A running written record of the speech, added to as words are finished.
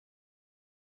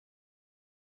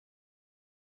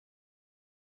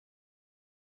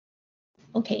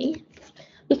Okay.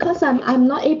 Because I'm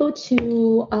not able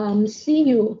to see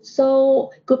you.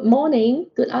 So good morning,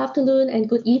 good afternoon, and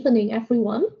good evening,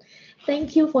 everyone.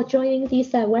 Thank you for joining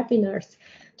these webinars.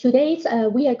 Today,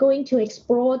 we are going to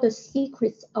explore the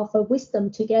secrets of wisdom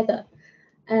together.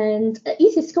 And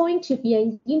it is going to be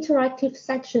an interactive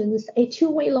sections, a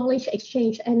two-way knowledge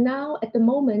exchange. And now at the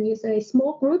moment is a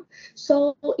small group,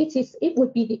 so it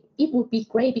would be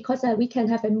great because we can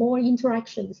have more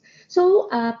interactions. So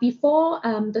before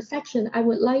the section, I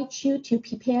would like you to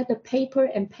prepare the paper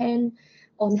and pen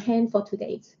on hand for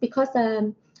today because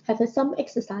have some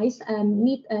exercise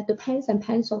need the pens and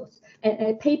pencils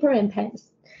and paper and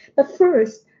pens. But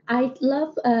first, I'd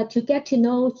love to get to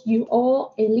know you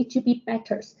all a little bit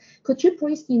better. Could you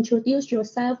please introduce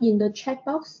yourself in the chat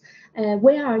box?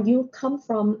 Where are you come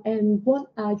from and what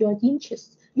are your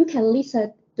interests? You can list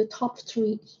the top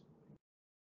three.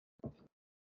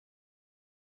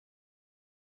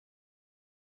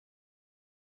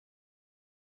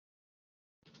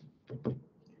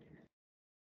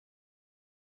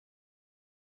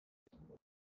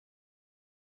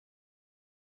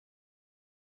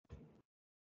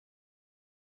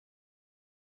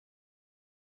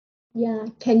 Yeah,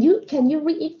 can you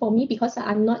read it for me because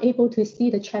I'm not able to see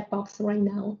the chat box right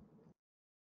now.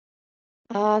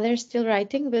 They're still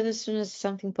writing, but as soon as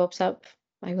something pops up,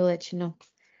 I will let you know.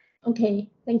 Okay,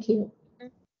 thank you.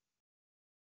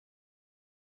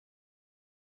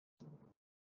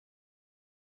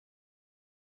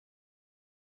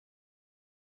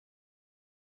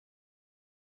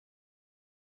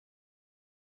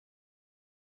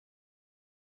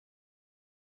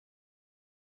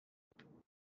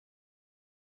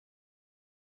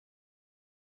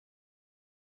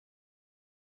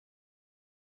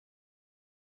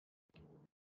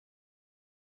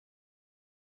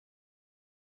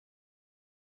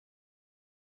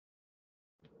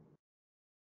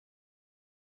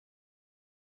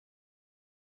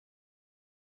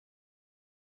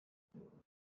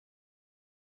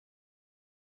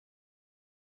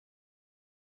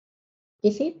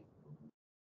 Is it?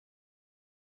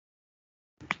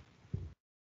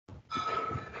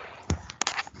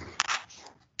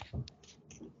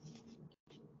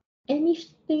 Anything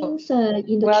in the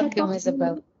chat Welcome, box?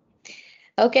 Isabel.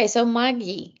 Okay, so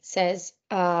Maggie says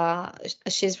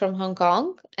she's from Hong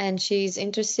Kong and she's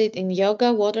interested in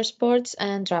yoga, water sports,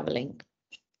 and traveling.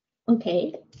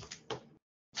 Okay.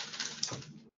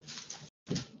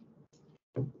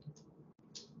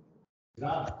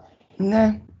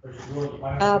 No.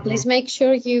 Please make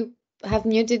sure you have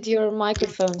muted your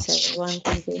microphones, everyone.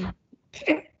 Thank you.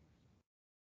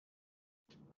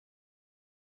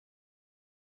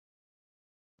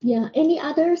 Yeah, any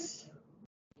others?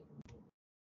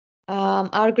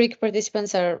 Our Greek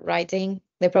participants are writing.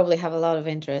 They probably have a lot of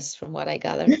interest from what I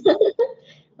gather.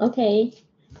 Okay,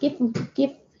 give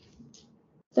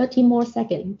 30 more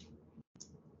seconds.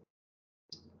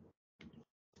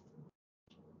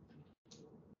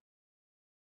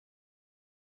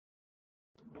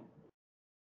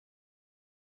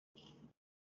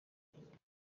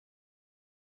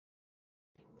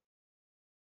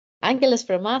 Angelos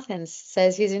from Athens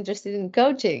says he's interested in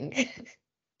coaching.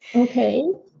 Okay.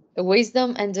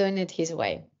 Wisdom and doing it his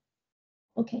way.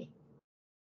 Okay.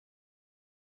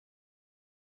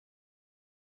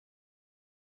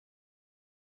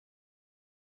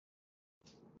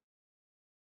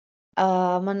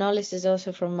 Manolis is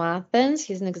also from Athens.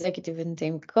 He's an executive and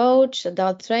team coach,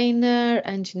 adult trainer,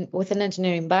 and with an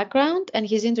engineering background, and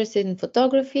he's interested in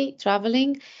photography,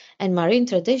 traveling, and marine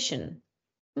tradition.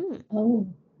 Oh,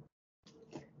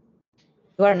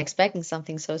 You weren't expecting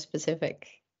something so specific.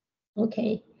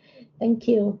 okay. Thank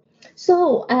you.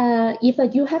 So,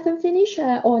 if you haven't finished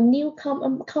or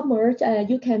newcomers,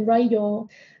 you can write your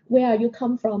where you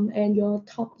come from and your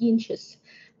top interests.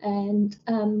 And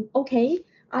okay,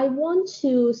 I want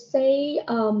to say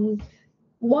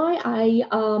why I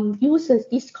use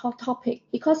this topic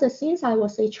because since I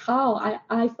was a child,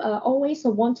 I've always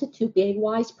wanted to be a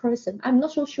wise person. I'm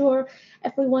not so sure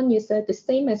everyone is the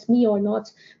same as me or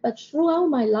not, but throughout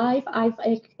my life, I've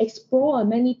explored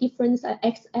many different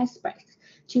aspects.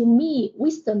 To me,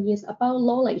 wisdom is about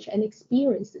knowledge and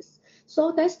experiences.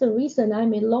 So that's the reason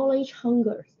I'm a knowledge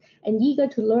hunger and eager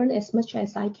to learn as much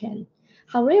as I can.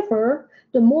 However,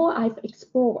 the more I've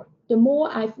explored, the more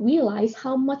I've realized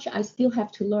how much I still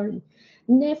have to learn.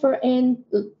 Never end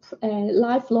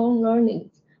lifelong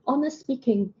learning. Honest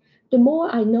speaking, the more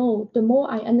I know, the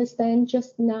more I understand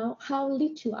just now how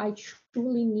little I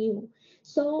truly knew.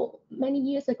 So many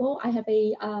years ago, I have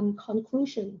a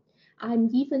conclusion. I'm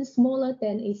even smaller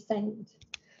than a sand.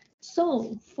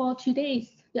 So for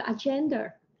today's the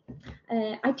agenda,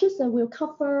 I just will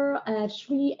cover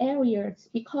 3 areas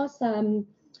because time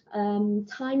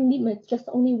limit just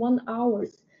only 1 hour.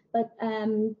 But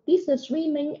these are 3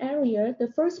 main areas. The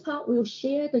first part will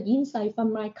share the insight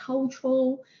from my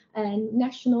cultural and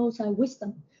national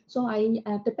wisdom. So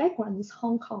the background is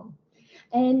Hong Kong.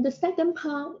 And the second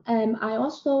part, I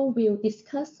also will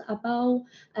discuss about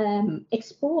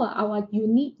explore our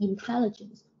unique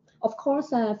intelligence. Of course,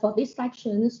 for these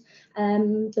sections,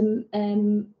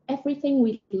 everything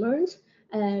we learned,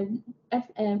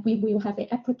 we will have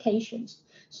applications.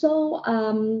 So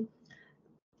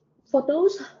for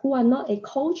those who are not a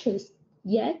coaches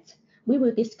yet, we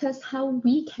will discuss how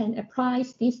we can apply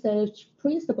this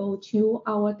principle to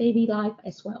our daily life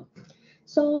as well.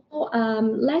 So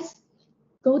let's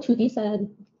go to this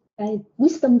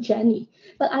wisdom journey.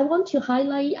 But I want to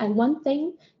highlight one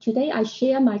thing. Today I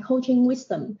share my coaching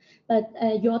wisdom, but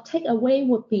your takeaway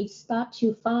would be start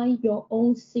to find your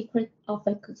own secret of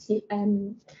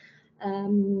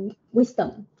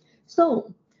wisdom.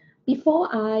 So before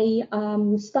I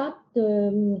start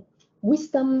the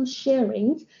wisdom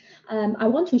sharing, I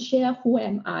want to share who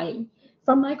am I.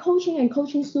 From my coaching and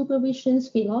coaching supervision's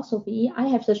philosophy, I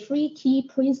have the 3 key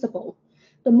principles.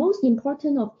 The most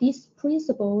important of these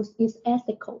principles is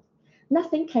ethical.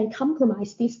 Nothing can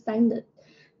compromise this standard.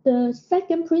 The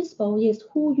second principle is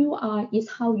who you are is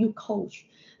how you coach.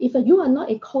 If you are not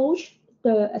a coach,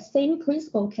 the same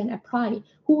principle can apply.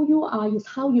 Who you are is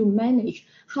how you manage,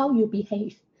 how you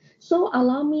behave. So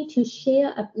allow me to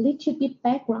share a little bit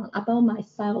background about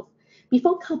myself.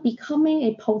 Before becoming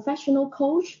a professional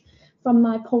coach, from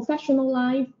my professional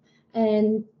life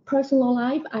and personal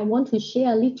life, I want to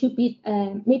share a little bit,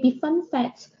 maybe fun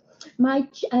facts. I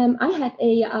had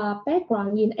a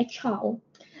background in HR.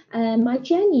 My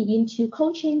journey into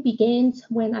coaching began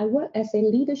when I worked as a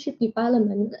leadership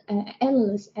development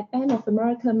analyst at Bank of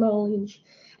America Merrill Lynch,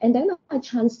 and then I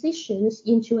transitioned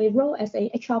into a role as a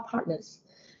HR partner.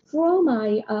 Throughout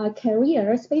my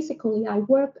careers, basically, I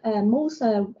work most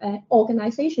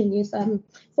organization is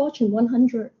Fortune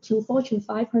 100 to Fortune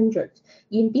 500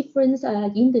 in different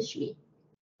industry.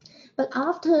 But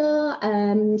after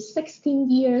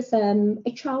 16 years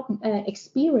HR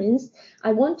experience,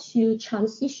 I want to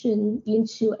transition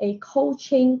into a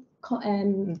coaching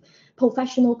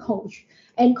professional coach.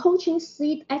 And coaching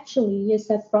seat actually is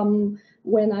from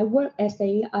when I work as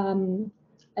a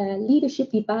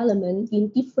leadership development in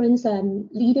different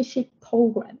leadership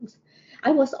programs.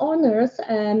 I was honored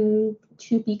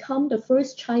to become the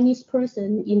first Chinese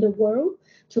person in the world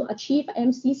to achieve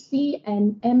MCC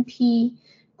and MP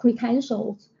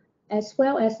credentials, as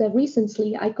well as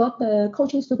recently I got the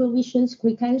coaching supervision's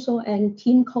credential and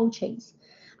team coachings.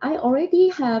 I already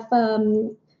have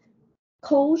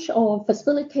coach or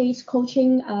facilitate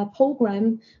coaching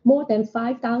program more than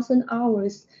 5,000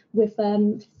 hours with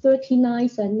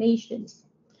 39 nations.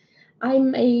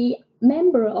 I'm a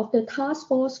member of the task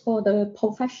force for the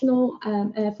professional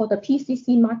for the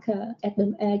PCC market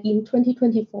in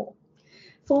 2024.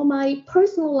 For my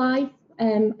personal life,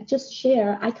 just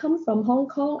share, I come from Hong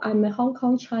Kong. I'm a Hong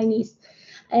Kong Chinese.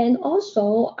 And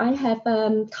also I have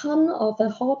a ton of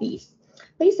hobbies.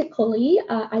 Basically,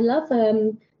 I love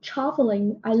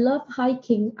traveling. I love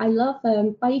hiking. I love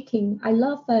biking. I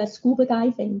love scuba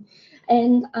diving.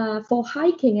 And for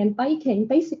hiking and biking,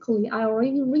 basically, I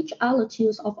already reach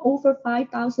altitudes of over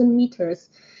 5,000 meters.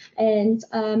 And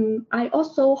I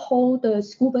also hold the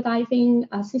scuba diving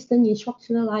assistant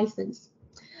instructor license.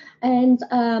 And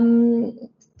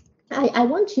I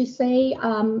want to say,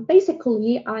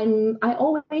 basically, I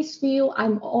always feel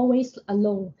I'm always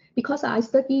alone because I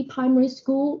studied primary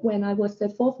school when I was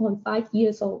 4.5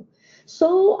 years old.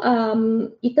 So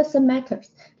it doesn't matter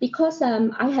because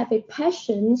I have a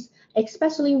passion,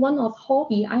 especially one of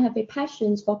hobby. I have a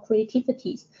passion for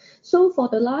creativity. So for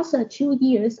the last 2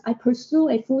 years, I pursue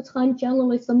a full-time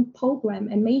journalism program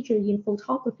and major in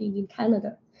photography in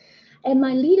Canada. And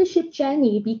my leadership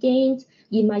journey began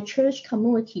in my church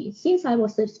community. Since I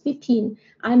was 15,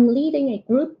 I'm leading a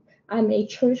group. I'm a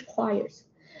church choir.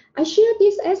 I share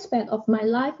this aspect of my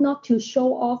life not to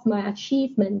show off my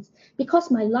achievements because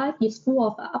my life is full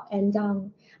of up and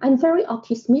down. I'm very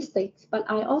optimistic, but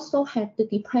I also had the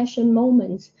depression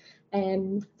moments.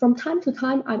 And from time to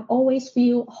time, I always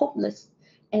feel hopeless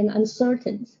and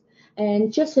uncertain.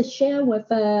 And just to share with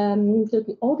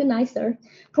the organizer,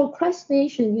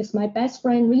 procrastination is my best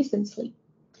friend recently.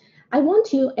 I want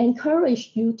to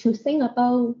encourage you to think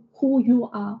about who you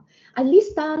are. I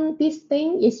list down this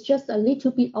thing is just a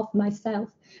little bit of myself.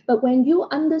 But when you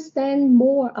understand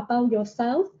more about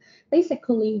yourself,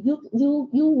 basically you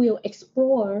will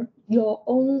explore your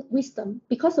own wisdom,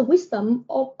 because the wisdom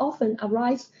often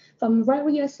arises from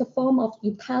various form of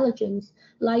intelligence,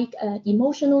 like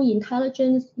emotional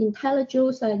intelligence,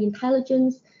 intelligence,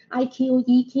 IQ,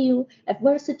 EQ,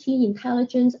 adversity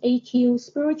intelligence, AQ,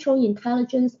 spiritual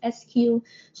intelligence, SQ,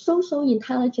 social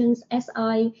intelligence,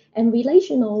 SI, and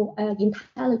relational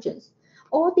intelligence.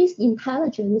 All these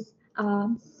intelligence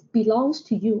belongs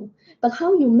to you, but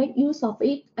how you make use of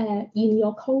it in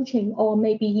your coaching or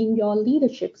maybe in your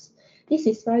leaderships, this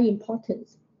is very important.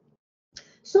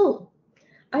 So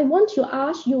I want to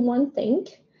ask you one thing.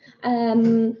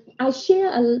 I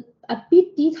share a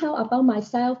bit detail about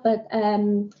myself, but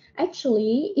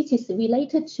actually it is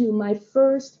related to my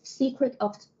first secret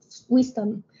of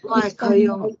wisdom. It's from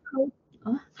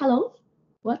my hello?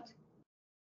 What?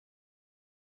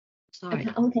 Sorry.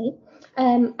 Okay.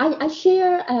 I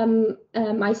share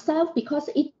myself because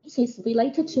it is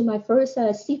related to my first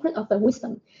secret of the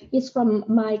wisdom. It's from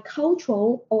my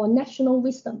cultural or national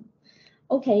wisdom.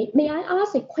 Okay, may I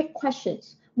ask a quick question?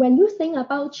 When you think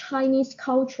about Chinese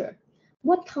culture,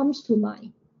 what comes to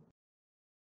mind?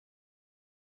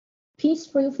 Please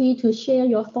feel free to share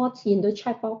your thoughts in the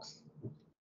chat box.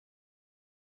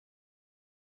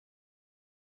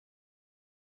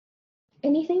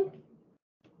 Anything?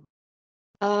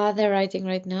 They're writing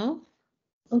right now.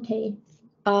 Okay.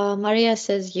 Maria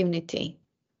says unity.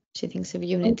 She thinks of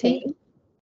unity. Okay.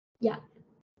 Yeah.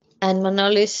 And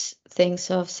Manolis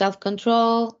thinks of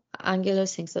self-control.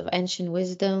 Angelos thinks of ancient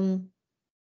wisdom.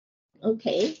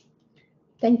 Okay.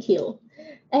 Thank you.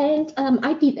 And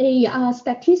I did a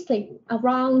statistic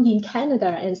around in Canada,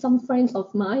 and some friends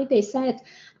of mine, they said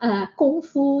Kung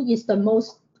Fu is the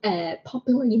most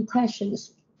popular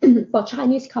impressions for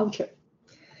Chinese culture.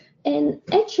 And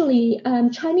actually,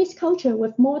 Chinese culture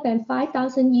with more than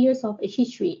 5,000 years of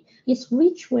history is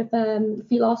rich with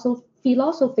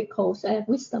philosophical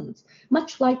wisdoms,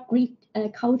 much like Greek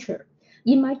culture.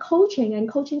 In my coaching and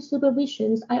coaching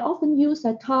supervisions, I often use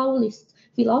a Taoist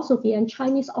philosophy and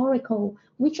Chinese oracle,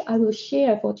 which I will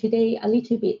share for today a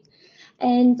little bit.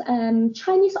 And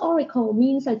Chinese oracle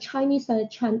means a Chinese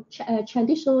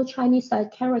traditional Chinese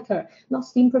character, not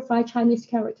simplified Chinese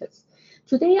characters.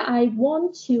 Today, I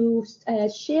want to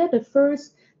share the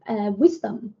first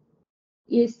wisdom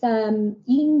is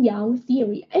yin yang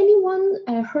theory. Anyone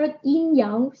heard yin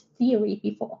yang theory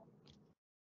before?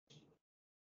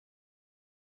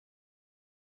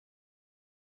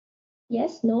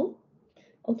 Yes, no?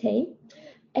 Okay.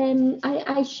 And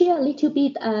I share a little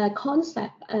bit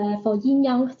concept for yin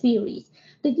yang theories.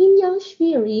 The yin yang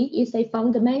theory is a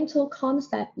fundamental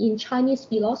concept in Chinese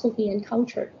philosophy and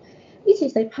culture. It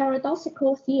is a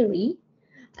paradoxical theory,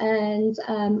 and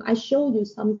I show you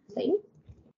something.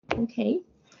 Okay.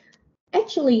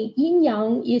 Actually, yin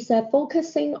yang is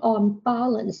focusing on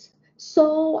balance.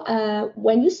 So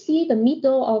when you see the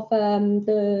middle of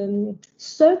the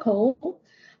circle,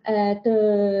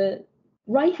 the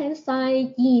right-hand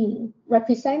side yin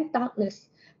represent darkness,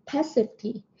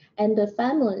 passivity, and the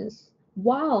feminines,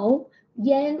 while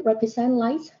yang represent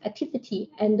light, activity,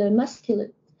 and the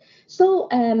masculine. So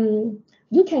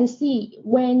you can see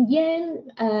when yang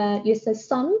is the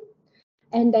sun,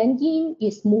 and then yin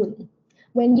is moon.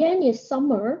 When yang is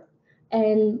summer,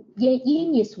 and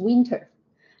yin is winter,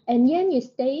 and yang is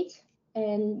day,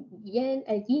 and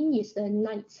yin is the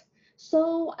night.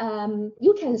 So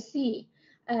you can see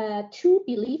two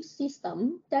belief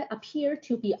systems that appear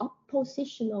to be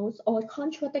oppositional or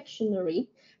contradictory,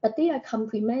 but they are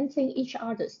complementing each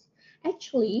other.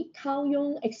 Actually, Carl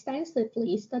Jung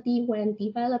extensively studied when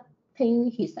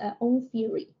developing his own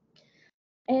theory.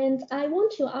 And I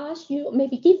want to ask you,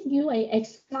 maybe give you an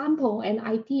example and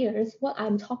ideas what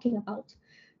I'm talking about.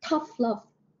 Tough love.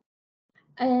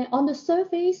 On the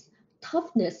surface,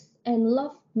 toughness and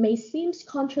love may seem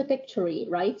contradictory,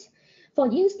 right? For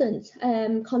instance,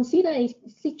 consider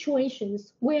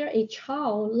situations where a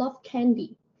child loves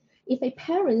candy. If a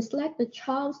parent let the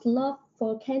child's love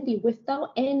for candy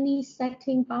without any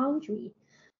setting boundary,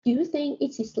 do you think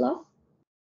it is love?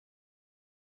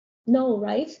 No,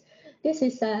 right? This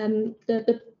is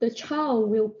the child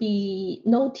will be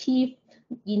no teeth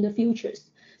in the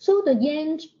futures. So the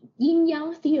yin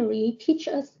yang theory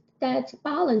teaches us that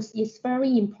balance is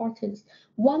very important.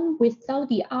 One without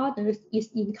the other is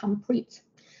incomplete.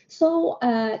 So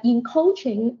in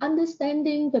coaching,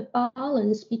 understanding the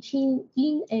balance between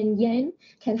yin and yang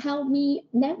can help me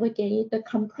navigate the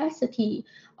complexity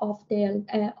of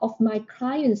my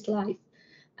client's life.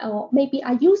 Maybe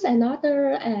I use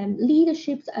another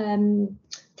leadership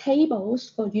tables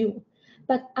for you.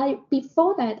 but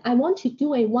before that, I want to do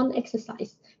one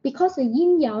exercise because the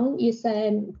yin yang is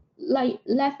like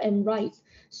left and right.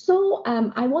 So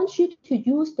I want you to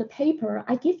use the paper.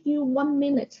 I give you 1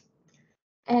 minute.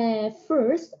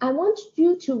 First, I want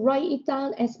you to write it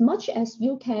down as much as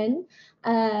you can.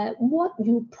 What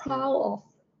you're proud of.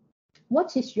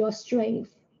 What is your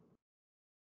strength?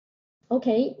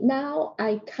 Okay, now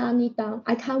I count it down.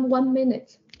 I count 1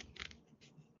 minute.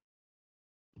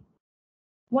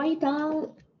 Write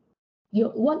down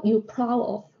what you're proud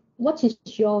of. What is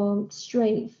your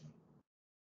strength?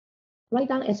 Write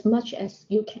down as much as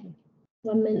you can.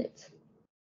 1 minute.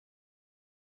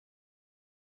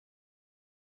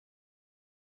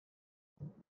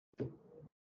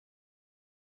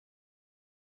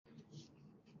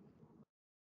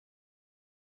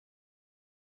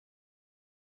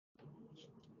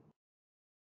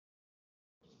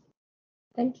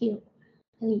 Thank you.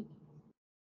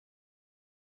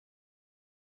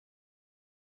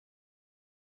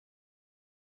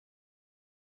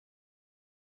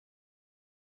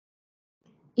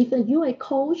 If you're a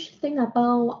coach, think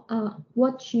about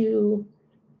what you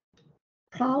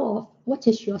proud of. What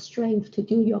is your strength to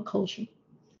do your coaching?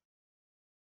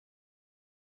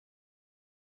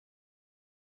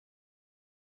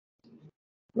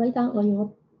 Write down on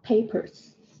your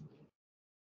papers.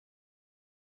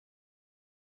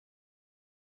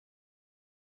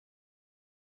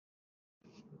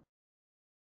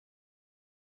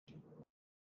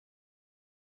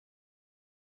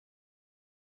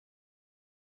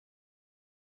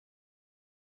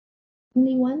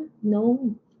 Anyone?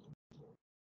 No.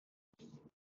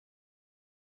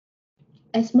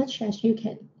 As much as you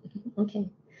can. Okay.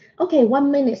 Okay, 1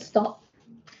 minute stop.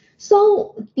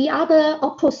 So the other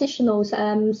oppositional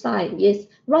side is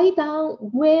write down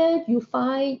where you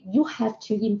find you have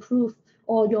to improve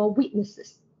or your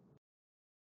weaknesses.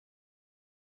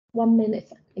 1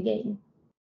 minute again.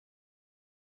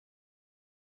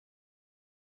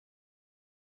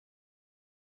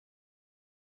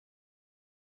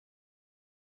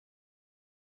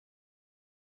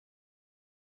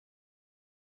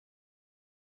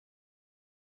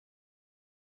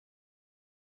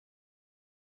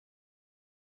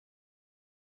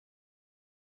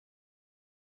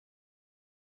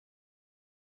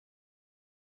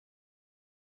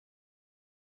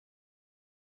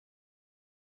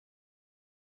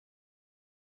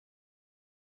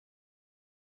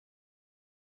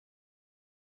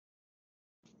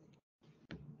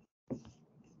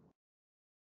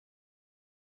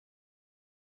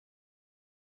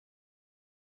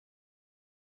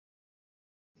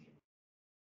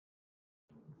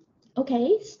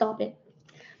 Okay, stop it.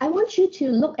 I want you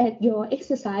to look at your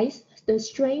exercise, the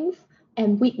strength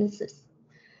and weaknesses,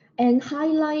 and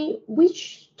highlight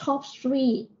which top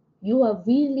three you are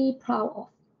really proud of,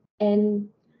 and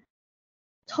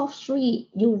top three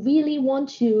you really want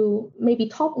to, maybe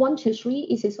top one to three,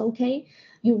 is it okay?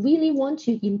 You really want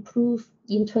to improve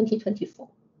in 2024.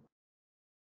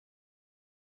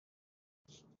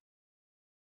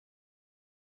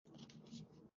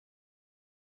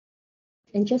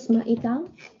 And just mark it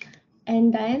down.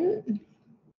 And then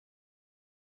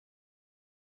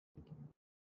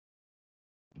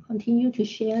continue to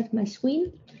share my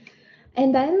screen.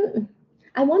 And then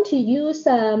I want to use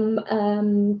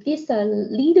this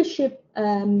leadership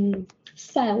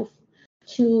self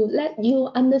to let you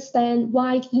understand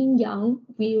why yin yang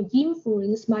will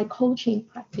influence my coaching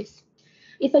practice.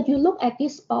 If you look at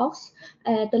this box,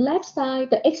 the left side,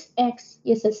 the x-axis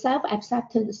is a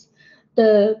self-acceptance,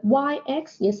 the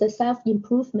y-axis is a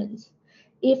self-improvement.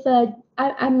 If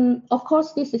I'm, of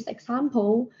course, this is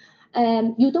example.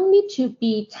 You don't need to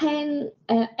be 10,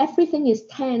 everything is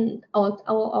 10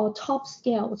 or top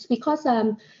scales, because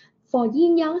for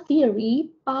yin yang theory,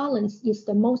 balance is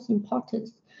the most important.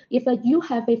 If you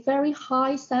have a very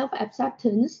high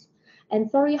self-acceptance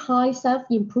and very high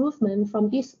self-improvement from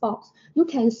this box, you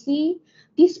can see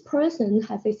this person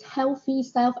has a healthy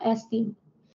self-esteem.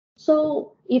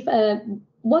 So if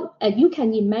what you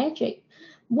can imagine,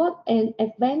 what an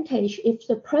advantage if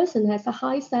the person has a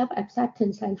high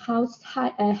self-acceptance and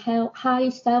high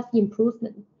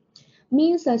self-improvement,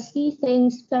 means see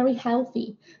things very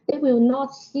healthy. They will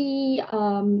not see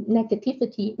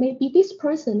negativity. Maybe this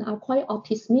person are quite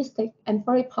optimistic and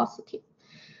very positive.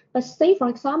 But say, for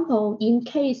example, in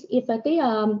case if they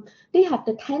have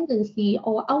the tendency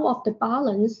or out of the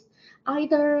balance,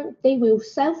 either they will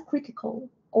self-critical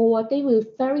or they will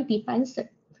very defensive.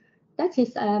 That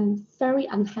is very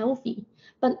unhealthy.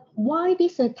 But why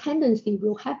this tendency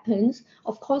will happen?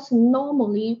 Of course,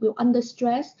 normally will under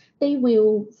stress, they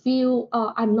will feel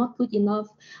I'm not good enough,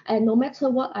 and no matter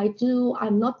what I do,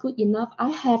 I'm not good enough. I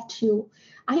have to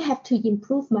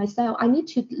improve myself. I need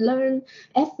to learn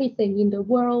everything in the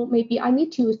world. Maybe I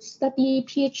need to study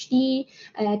PhD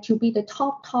to be the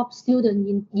top student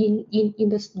in the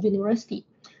university.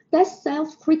 That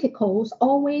self-critical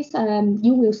always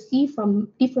you will see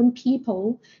from different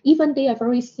people, even they are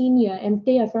very senior and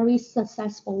they are very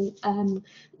successful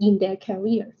in their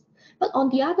careers. But on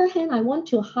the other hand, I want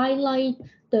to highlight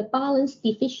the balance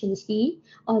deficiency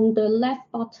on the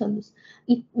left bottom.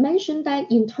 It mentioned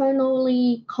that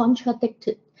internally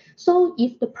contradicted. So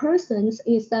if the person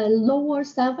is a lower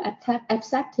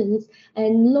self-acceptance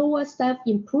and lower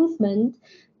self-improvement,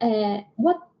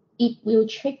 what it will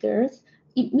trigger,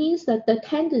 it means that the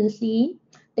tendency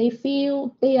they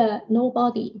feel they are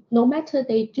nobody. No matter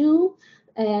they do,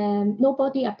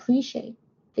 nobody appreciate.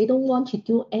 They don't want to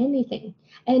do anything.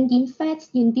 And in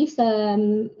fact, in these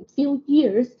few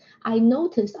years, I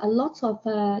noticed a lot of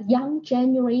young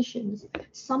generations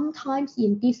sometimes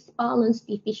in this balance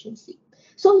deficiency.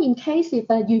 So in case if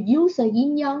you use a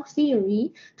yin yang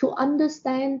theory to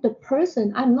understand the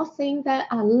person, I'm not saying that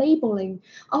I'm labeling.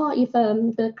 Or if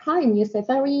the client is a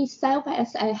very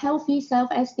a healthy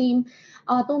self-esteem,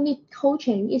 don't need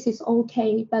coaching, it is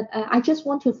okay. But I just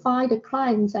want to find the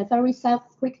clients are very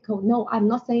self-critical. No, I'm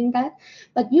not saying that.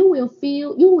 But you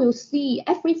will see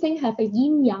everything have a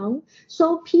yin yang.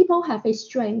 So people have a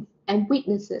strength and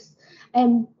weaknesses.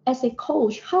 And as a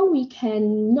coach, how we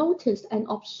can notice and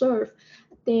observe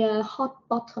their hot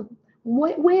bottom.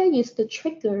 Where is the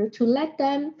trigger to let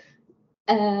them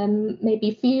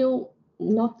maybe feel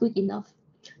not good enough?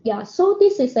 Yeah, so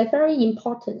this is a very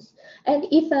important. And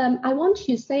if I want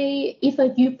to say, if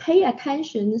you pay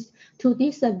attention to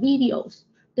these videos,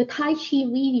 the Tai Chi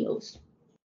videos,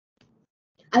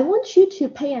 I want you to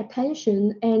pay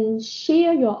attention and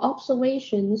share your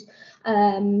observations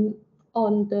on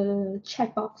the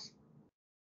chat box.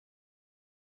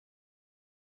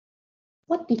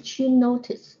 What did you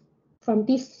notice from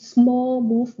this small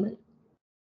movement?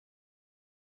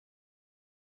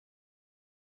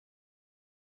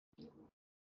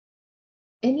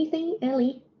 Anything,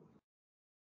 Ellie?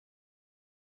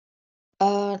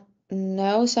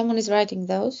 No, someone is writing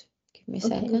those. Give me a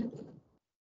Okay. second.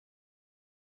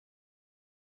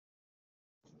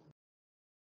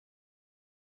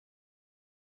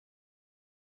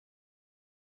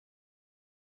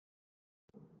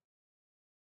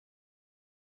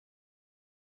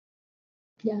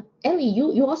 Yeah, Ellie,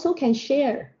 you also can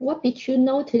share. What did you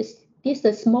notice? This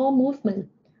a small movement,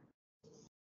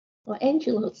 or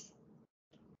Angelos?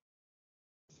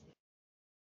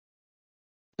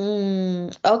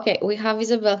 Okay, we have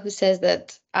Isabel who says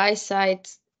that eyesight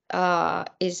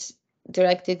is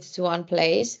directed to one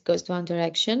place, goes to one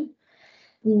direction.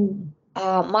 Mm,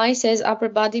 Mai says upper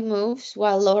body moves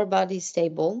while lower body is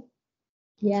stable.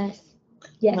 yes,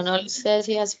 yes. Manoli says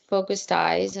he has focused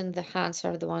eyes and the hands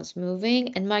are the ones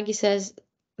moving. And Maggie says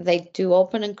they do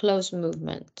open and close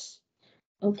movements.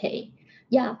 Okay.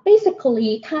 Yeah,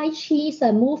 basically, Tai Chi's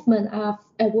movement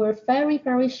were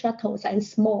very subtle and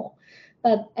small.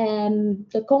 But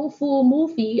the Kung Fu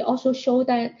movie also showed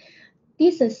that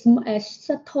this is a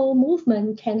subtle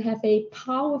movement can have a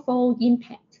powerful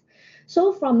impact.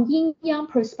 So from yin yang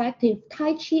perspective,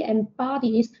 Tai Chi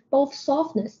embodies both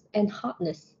softness and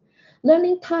hardness.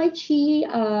 Learning Tai Chi,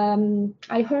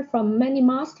 I heard from many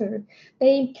masters,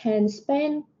 they can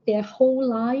spend their whole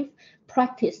life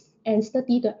practice and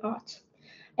study the art.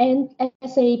 And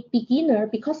as a beginner,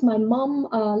 because my mom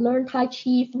learned Tai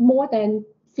Chi more than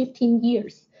 15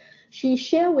 years, she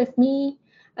shared with me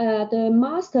the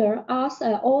master asked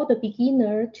all the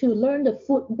beginner to learn the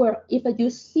footwork. If you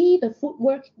see the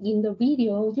footwork in the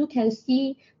video, you can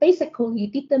see basically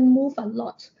it didn't move a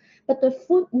lot. But the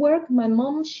footwork my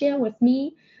mom shared with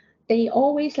me, they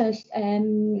always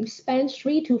spend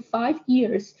 3 to 5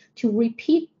 years to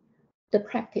repeat the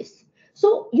practice.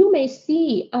 So you may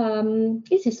see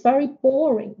this is very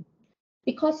boring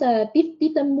because it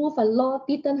didn't move a lot,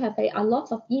 didn't have a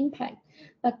lot of impact.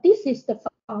 But this is the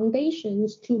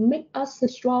foundations to make us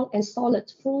strong and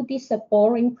solid through this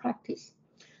boring practice.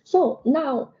 So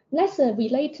now let's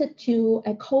relate it to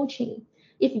coaching.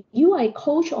 If you are a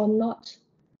coach or not,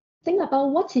 think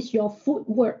about what is your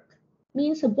footwork.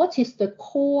 Means what is the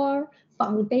core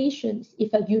foundations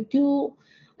if you do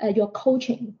your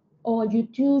coaching or you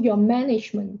do your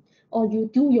management or you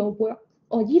do your work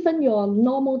or even your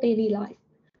normal daily life.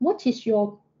 What is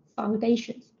your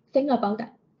foundations? Think about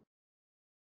that.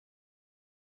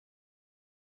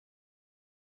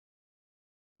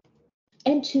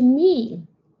 And to me,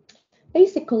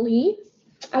 basically,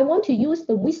 I want to use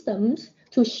the wisdoms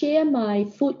to share my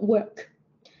footwork.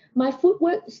 My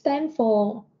footwork stands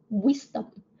for wisdom.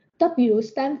 W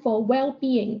stands for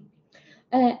well-being.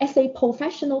 As a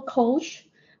professional coach,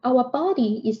 our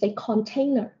body is a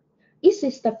container. It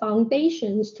is the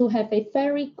foundations to have a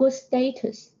very good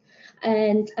status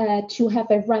and to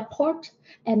have a rapport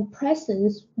and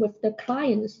presence with the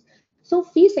clients. So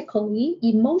physically,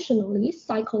 emotionally,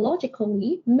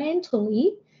 psychologically,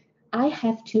 mentally, I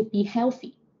have to be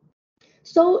healthy.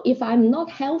 So if I'm not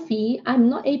healthy, I'm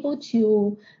not able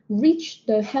to reach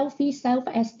the healthy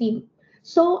self-esteem.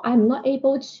 So I'm not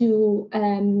able to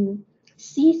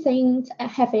see things,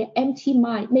 have an empty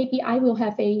mind. Maybe I will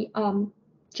have a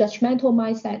judgmental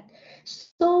mindset.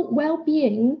 So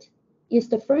well-being is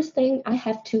the first thing I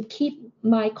have to keep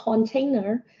my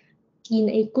container in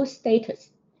a good status.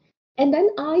 And then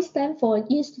I stand for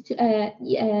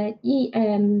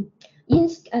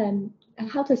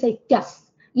how to say guts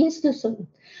institution.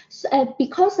 So,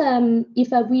 because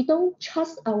if we don't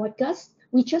trust our guts,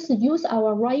 we just use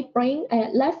our right brain,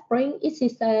 left brain. It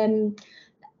is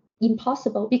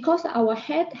impossible because our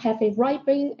head have a right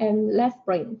brain and left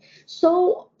brain.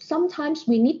 So sometimes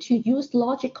we need to use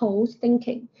logical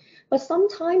thinking. But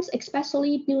sometimes,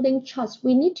 especially building trust,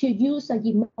 we need to use an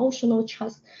emotional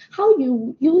trust. How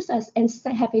you use us and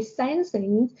have a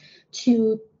sensing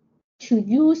to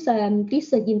use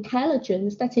this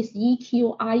intelligence, that is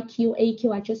EQ, IQ,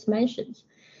 AQ I just mentioned.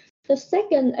 The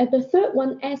third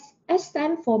one, S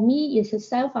stand for me is a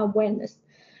self-awareness.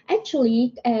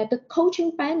 Actually, the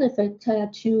coaching benefit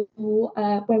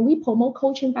when we promote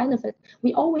coaching benefit,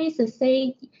 we always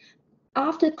say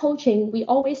after coaching, we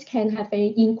always can have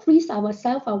a increase our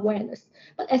self-awareness.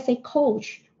 But as a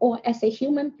coach or as a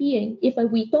human being, if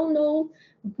we don't know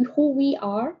who we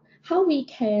are, how we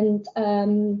can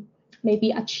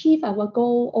maybe achieve our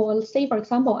goal, or say, for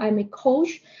example, I'm a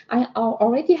coach, I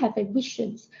already have a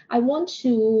vision. I want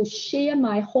to share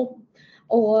my hope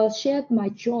or share my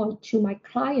joy to my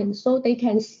clients so they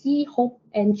can see hope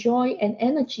and joy and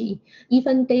energy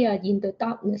even they are in the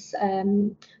darkness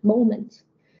moment.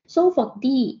 So for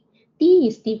D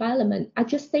is development. I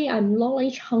just say I'm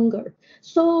knowledge hunger.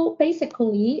 So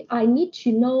basically, I need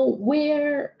to know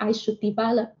where I should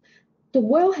develop. The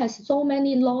world has so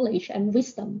many knowledge and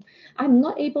wisdom. I'm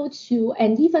not able to,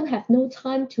 and even have no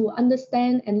time to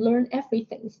understand and learn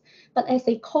everything. But as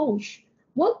a coach,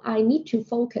 what I need to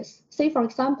focus. Say, for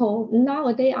example,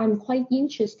 nowadays I'm quite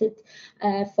interested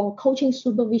for coaching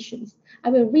supervisions. I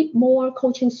will read more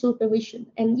coaching supervision,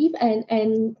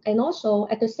 and also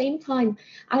at the same time,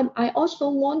 I also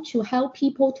want to help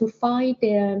people to find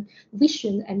their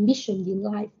vision and mission in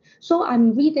life. So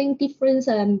I'm reading different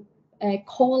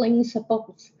callings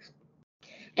books.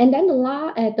 And then the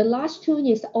last two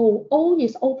is O. O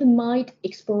is open mind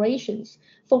explorations.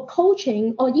 For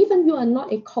coaching, or even you are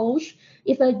not a coach,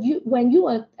 if when you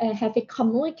have a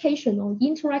communication or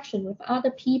interaction with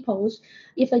other people,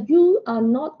 if you are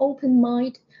not open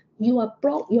mind, you are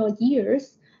block your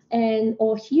ears and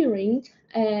or hearing,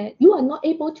 you are not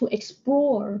able to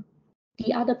explore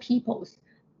the other people's.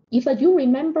 If you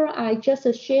remember, I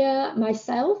just share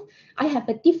myself. I have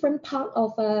a different part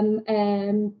of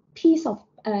a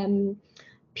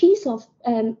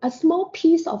small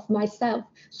piece of myself.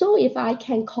 So if I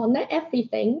can connect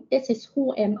everything, this is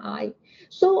who am I.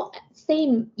 So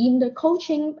same in the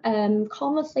coaching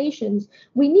conversations,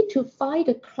 we need to find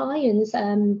the clients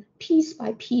piece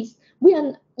by piece. We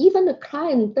are even the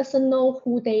client doesn't know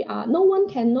who they are. No one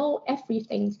can know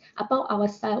everything about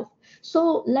ourselves.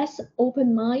 So let's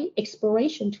open mind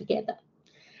exploration together.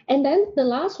 And then the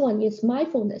last one is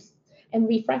mindfulness and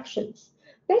reflections.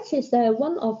 That is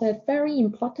one of a very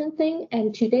important thing.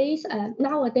 And today's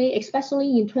nowadays,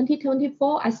 especially in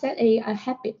 2024, I set a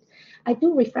habit. I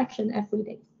do reflection every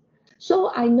day.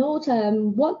 So I note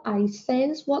what I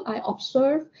sense, what I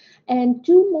observe, and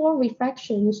do more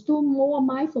reflections, do more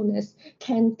mindfulness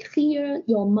can clear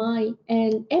your mind.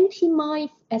 And empty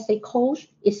mind as a coach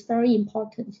is very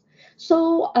important.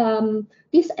 So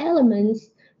these elements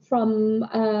from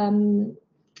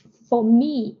for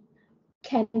me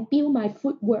can build my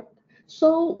footwork.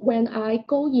 So when I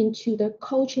go into the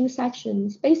coaching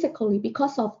sections, basically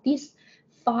because of these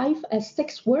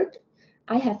six words,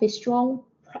 I have a strong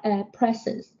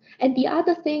presence. And the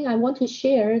other thing I want to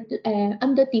share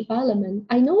under development,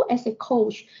 I know as a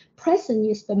coach,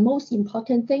 presence is the most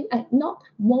important thing, not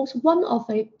most one of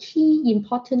the key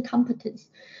important competence.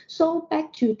 So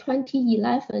back to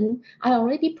 2011, I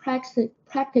already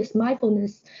practiced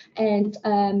mindfulness and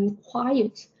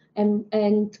quiet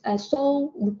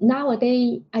So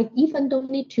nowadays, I even don't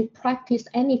need to practice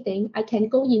anything. I can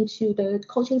go into the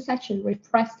coaching section with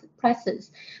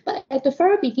presence. But at the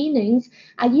very beginnings,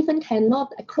 I even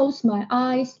cannot close my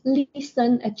eyes,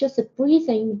 listen, and just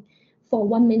breathing for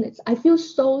 1 minute. I feel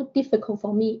so difficult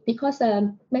for me because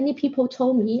many people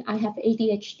told me I have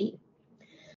ADHD.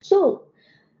 So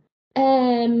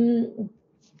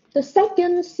the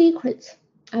second secret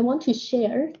I want to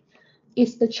share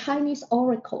is the Chinese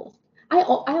oracle. I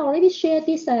already shared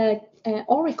this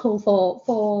oracle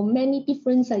for many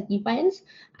different events,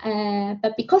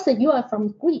 but because you are from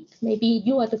Greek, maybe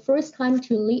you are the first time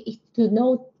to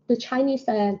know the Chinese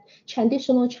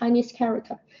traditional Chinese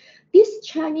character. This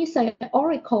Chinese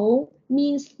oracle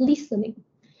means listening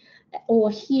or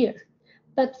hear.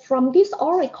 But from this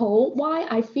oracle, why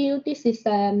I feel this is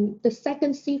the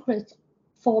second secret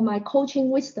for my coaching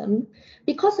wisdom,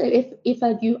 because if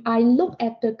I look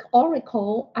at the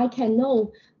oracle, I can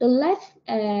know the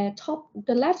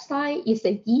left side is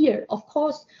a ear. Of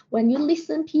course, when you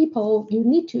listen people, you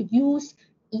need to use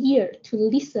ear to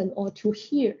listen or to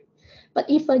hear. But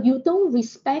if you don't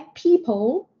respect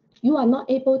people, you are not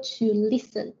able to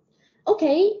listen.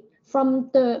 Okay,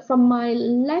 from my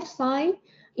left side,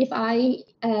 if I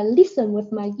listen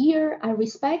with my ear, I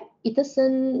respect, it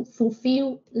doesn't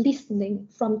fulfill listening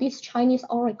from this Chinese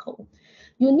oracle.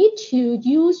 You need to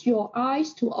use your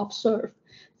eyes to observe.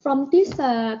 From this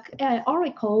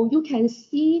oracle, you can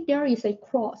see there is a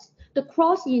cross. The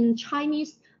cross in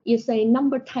Chinese is a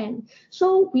number 10.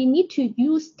 So we need to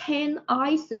use 10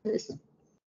 eyes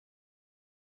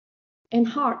and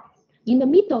heart. In the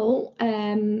middle,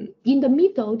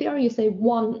 there is a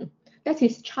one. That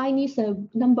is Chinese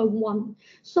number 1.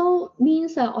 So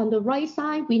means on the right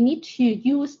side, we need to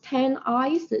use 10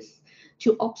 eyes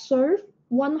to observe,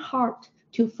 1 heart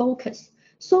to focus.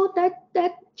 So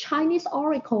that Chinese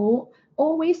oracle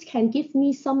always can give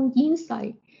me some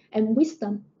insight and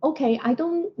wisdom. Okay,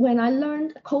 when I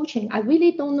learned coaching, I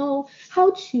really don't know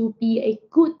how to be a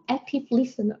good active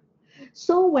listener.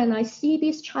 So when I see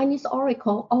this Chinese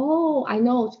oracle, oh, I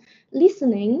know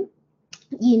listening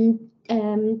in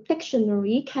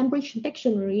dictionary, Cambridge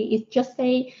dictionary, it just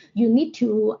say you need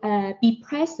to be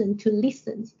present to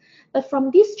listen. But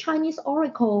from this Chinese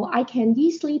oracle, I can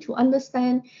easily to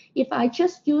understand if I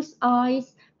just use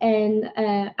eyes and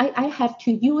I have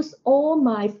to use all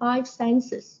my 5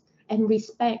 senses and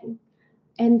respect,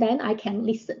 and then I can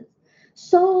listen.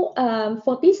 So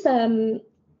for this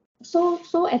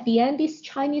so at the end, this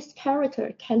Chinese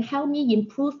character can help me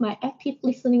improve my active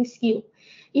listening skill.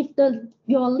 If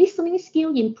your listening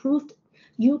skill improved,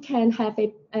 you can have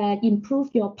improve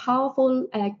your powerful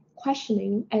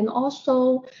questioning and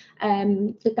also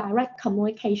the direct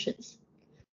communications.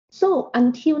 So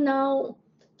until now,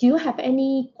 do you have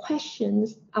any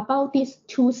questions about these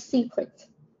 2 secrets?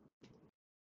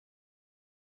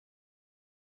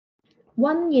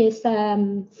 One is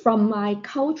from my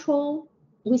cultural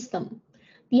wisdom.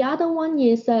 The other one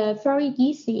is very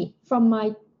easy from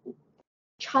my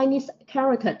Chinese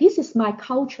character. This is my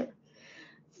culture.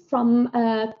 From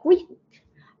Greek,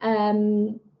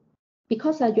 um,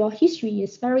 because your history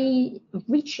is very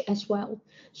rich as well.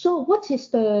 So what is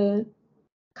the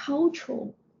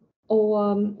cultural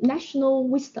or national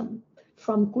wisdom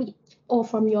from Greek or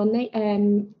from your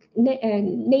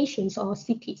nations or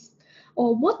cities?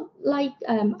 Or what, like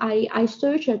I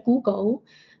search at Google,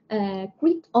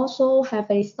 Greek also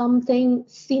have something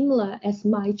similar as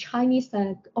my Chinese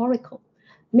oracle.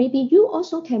 Maybe you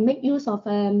also can make use of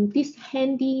this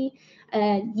handy,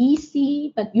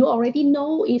 easy, but you already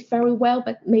know it very well,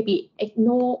 but maybe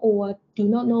ignore or do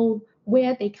not know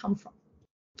where they come from.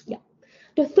 Yeah.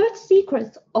 The third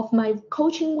secret of my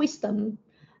coaching wisdom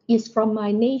is from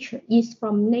nature's.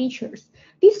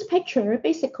 This picture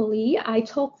basically I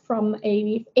took from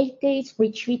a 8 days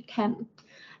retreat camp.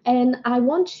 And I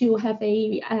want to have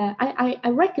I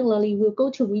regularly will go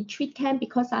to retreat camp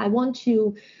because I want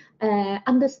to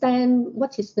understand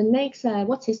what is the next,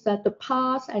 what is the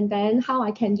past, and then how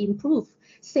I can improve.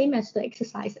 Same as the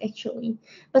exercise actually.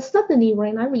 But suddenly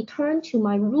when I return to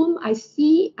my room, I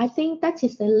think that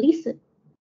is a lizard.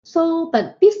 So,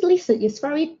 but this lizard is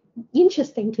very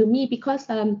interesting to me because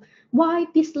why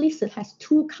this lizard has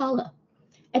 2 colors.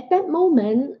 At that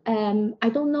moment, I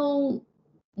don't know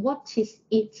what is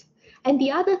it. And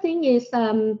the other thing is,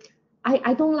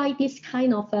 I don't like this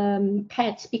kind of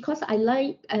pets because I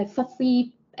like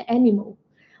fluffy animal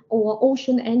or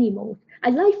ocean animal. I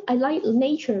like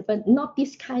nature, but not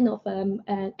this kind of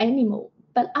animal.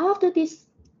 But after these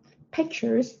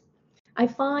pictures, I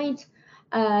find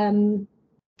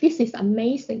this is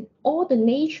amazing. All the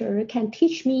nature can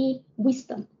teach me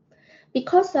wisdom.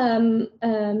 because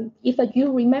if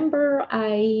you remember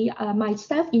my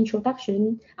self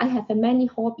introduction, I have many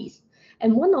hobbies,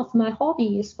 and one of my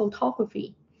hobby is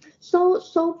photography.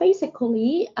 So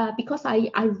basically, because I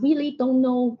really don't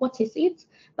know what is it,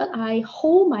 but I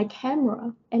hold my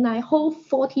camera and I hold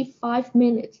 45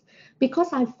 minutes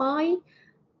because I find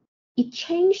it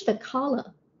changed the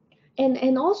color.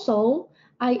 And also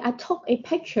I took a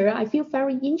picture. I feel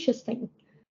very interesting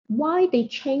why they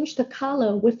change the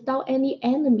color without any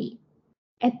enemy.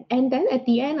 And then at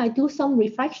the end, I do some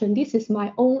reflection. This is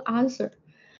my own answer.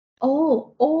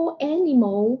 Oh, all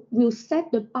animal will set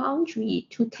the boundary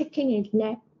to taking a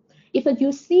nap. If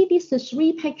you see these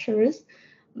three pictures,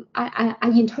 I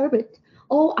interpret,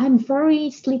 oh, I'm very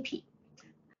sleepy.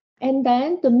 And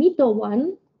then the middle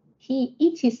one,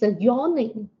 it is a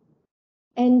yawning.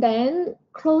 And then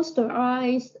close the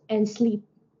eyes and sleep.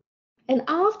 And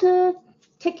after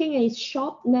taking a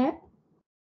short nap,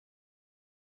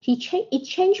 it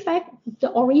changed back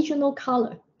the original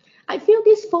color. I feel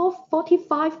these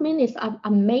 45 minutes are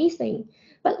amazing.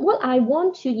 But what I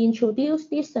want to introduce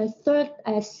this third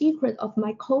secret of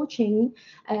my coaching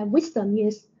wisdom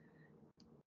is,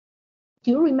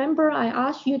 do you remember I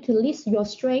asked you to list your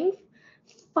strength?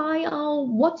 Find out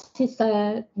what is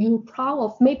you proud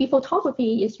of. Maybe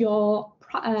photography is your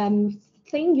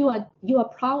thing you are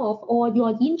proud of, or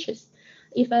your interest.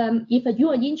 If you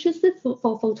are interested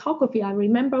for photography, I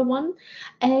remember one,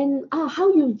 and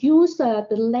how you use the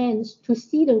lens to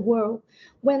see the world.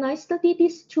 When I studied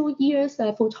this 2 years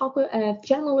photography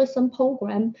journalism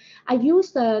program, I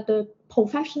used the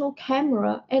professional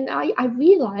camera, and I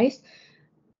realized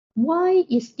why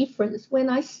is different. When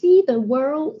I see the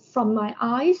world from my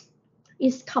eyes,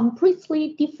 is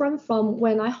completely different from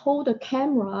when I hold a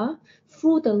camera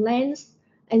through the lens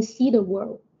and see the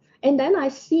world. And then I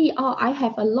see, oh, I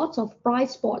have a lot of bright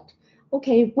spot.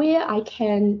 Okay, where I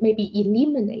can maybe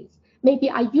eliminate. Maybe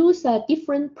I use a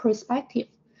different perspective,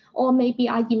 or maybe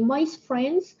I invite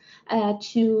friends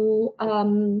to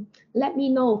let me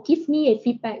know, give me a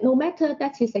feedback, no matter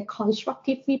that is a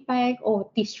constructive feedback or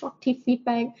destructive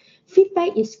feedback.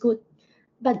 Feedback is good,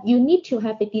 but you need to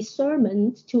have a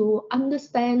discernment to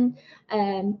understand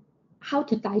how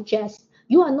to digest.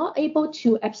 You are not able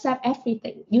to accept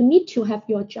everything. You need to have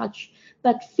your judge.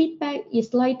 But feedback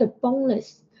is like the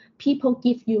bonus people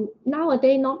give you.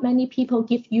 Nowadays, not many people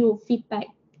give you feedback.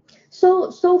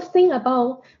 So think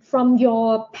about from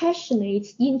your passionate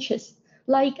interest.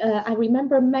 Like I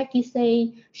remember Maggie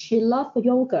say she loved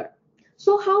yoga.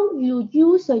 So how you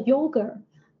use a yoga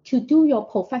to do your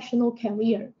professional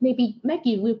career? Maybe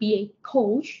Maggie will be a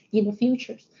coach in the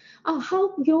future.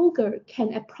 How yoga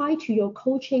can apply to your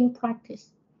coaching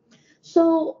practice?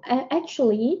 So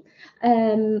actually,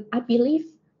 I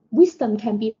believe wisdom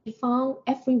can be found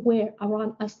everywhere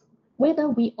around us, whether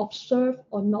we observe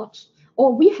or not,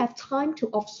 or we have time to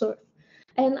observe.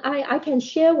 And I can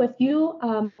share with you,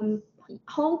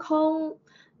 Hong Kong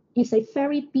is a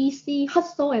very busy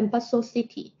hustle and bustle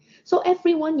city. So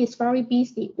everyone is very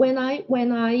busy. When I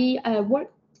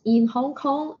work in Hong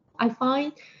Kong, I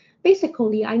find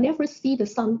basically I never see the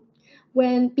sun.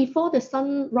 When before the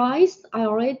sun rise, I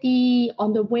already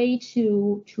on the way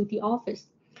to the office.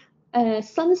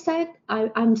 Sunset,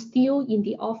 I'm still in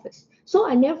the office. So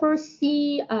I never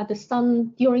see the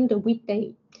sun during the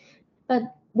weekday. But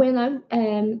when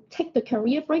I take the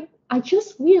career break, I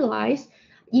just realized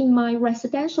in my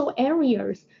residential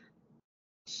areas,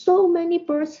 so many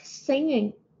birds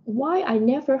singing. Why I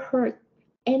never heard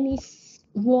any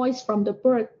voice from the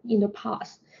bird in the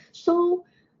past. So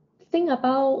think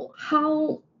about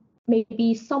how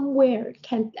maybe somewhere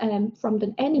can from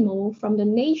the animal, from the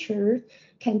nature,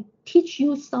 can teach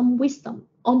you some wisdom.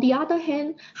 On the other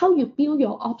hand, how you build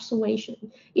your observation.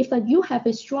 If you have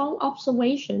a strong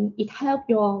observation, it helps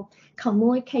your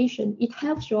communication, it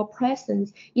helps your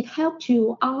presence, it helps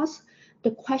to ask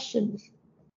the questions.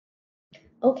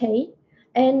 Okay,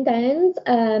 and then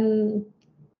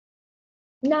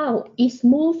now it's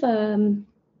move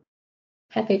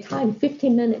have a time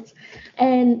 15 minutes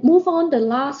and move on the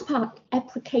last part,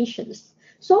 applications.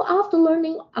 So after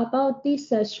learning about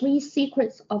these three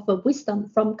secrets of wisdom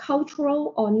from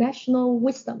cultural or national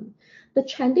wisdom, the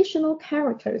traditional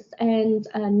characters and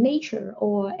nature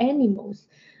or animals,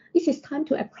 this is time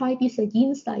to apply these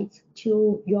insights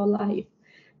to your life.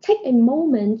 Take a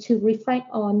moment to reflect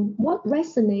on what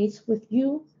resonates with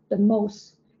you the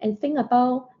most and think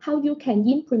about how you can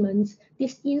implement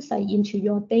this insight into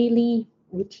your daily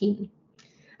routine.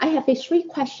 I have three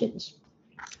questions.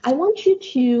 I want you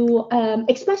to,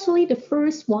 especially the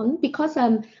first one, because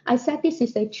I said this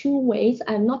is a two ways,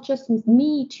 and not just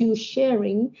me to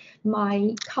sharing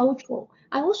my culture.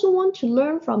 I also want to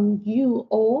learn from you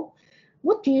all.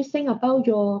 What do you think about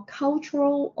your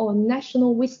cultural or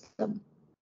national wisdom?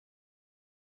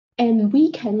 And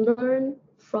we can learn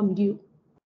from you.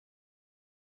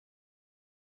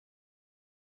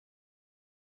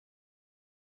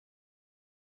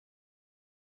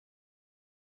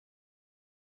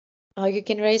 You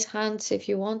can raise hands if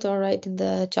you want or write in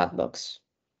the chat box.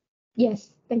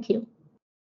 Yes, thank you.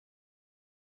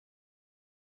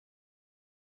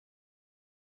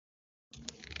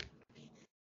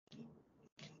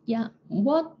 Yeah,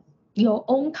 what your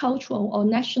own cultural or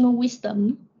national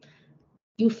wisdom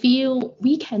you feel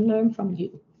we can learn from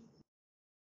you?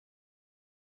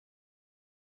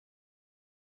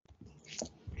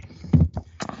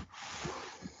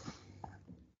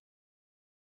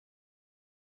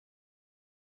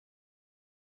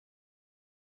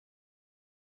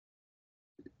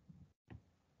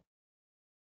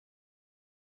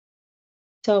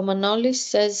 So Manolis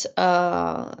says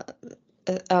that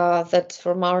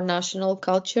from our national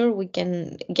culture, we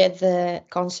can get the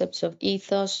concepts of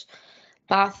ethos,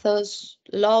 pathos,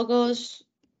 logos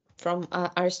from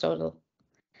Aristotle.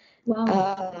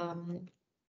 Wow.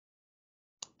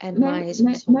 And my is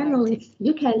also writing. Manually,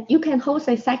 you can host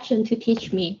a section to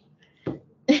teach me.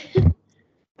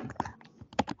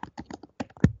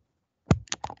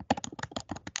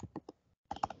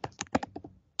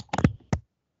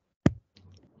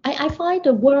 I find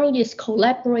the world is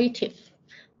collaborative.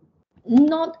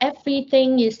 Not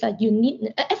everything is a unique.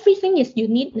 Everything is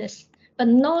uniqueness, but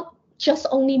not just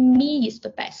only me is the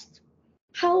best.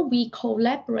 How we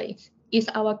collaborate is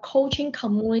our coaching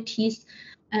community's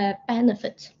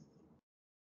benefit.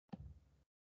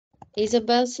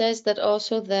 Isabel says that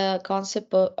also the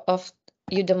concept of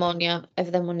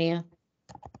eudaimonia.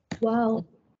 Wow.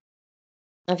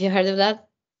 Have you heard of that?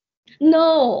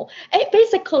 No,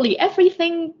 basically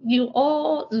everything you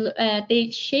all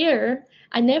they share.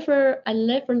 I never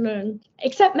learned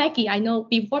except Maggie. I know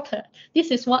be water.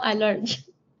 This is what I learned.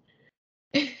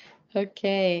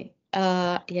 Okay.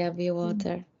 Yeah, be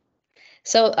water.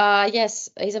 So, yes,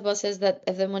 Isabel says that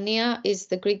eudaimonia is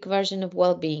the Greek version of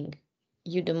well-being.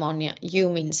 Eudaimonia. Eu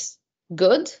means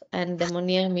good, and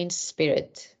daimonia means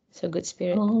spirit. So, good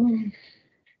spirit. Oh,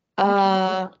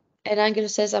 Uh, and Angelo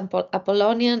says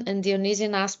Apollonian and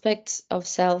Dionysian aspects of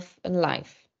self and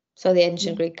life. So, the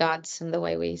ancient yeah, Greek gods and the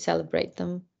way we celebrate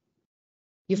them.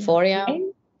 yeah. Euphoria.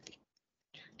 And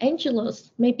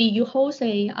Angelos, maybe you host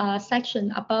a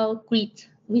section about Greek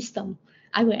wisdom.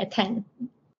 I will attend.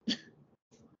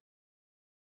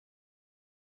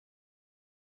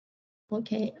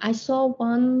 Okay, I saw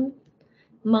one.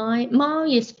 My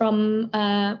is from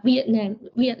Vietnam.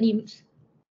 Vietnamese.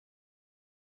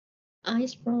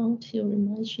 Eyes brown to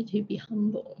remind you to be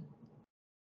humble.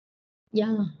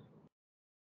 Yeah.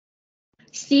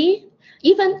 See,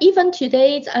 even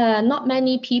today, not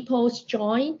many people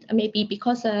join, maybe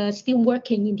because still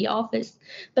working in the office.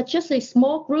 But just a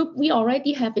small group, we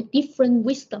already have a different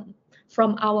wisdom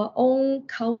from our own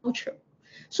culture.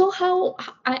 So how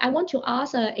I want to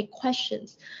ask a question.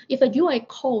 If you are a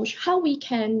coach, how we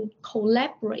can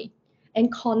collaborate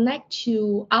and connect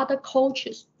to other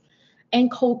coaches and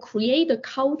co-create a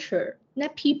culture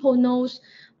that people knows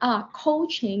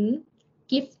coaching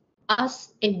give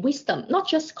us a wisdom, not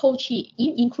just coaching,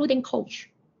 including coach,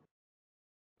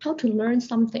 how to learn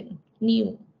something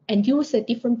new and use a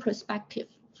different perspective.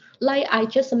 Like I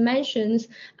just mentioned,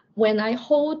 when I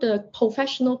hold the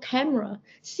professional camera,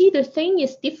 see the thing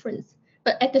is different,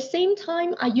 but at the same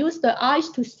time, I use the eyes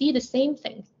to see the same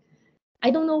thing.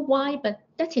 I don't know why, but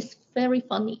that is very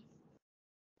funny.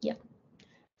 Yeah.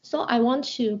 So I want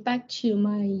to back to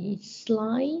my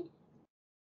slide.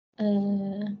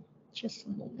 Just a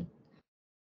moment.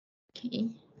 Okay.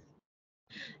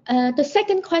 The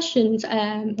second question,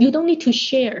 you don't need to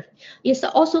share, is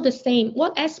also the same.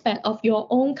 What aspect of your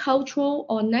own cultural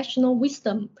or national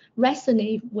wisdom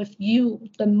resonate with you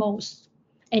the most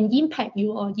and impact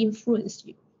you or influence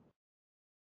you?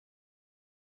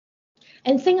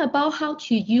 And think about how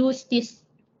to use this,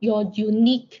 your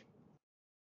unique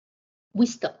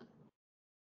wisdom.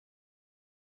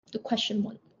 The question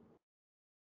one.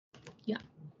 Yeah.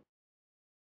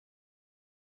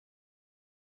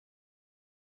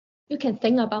 You can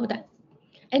think about that.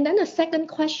 And then the second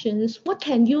question is, what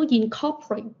can you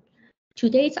incorporate?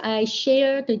 Today, I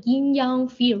share the yin yang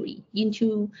theory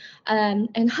into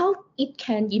and how it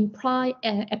can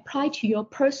apply to your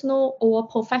personal or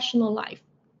professional life.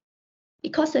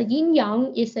 because the yin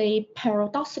yang is a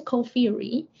paradoxical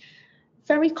theory,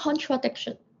 very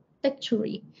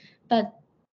contradictory, but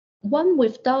one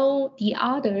without the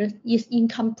other is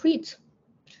incomplete.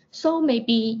 So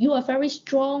maybe you are very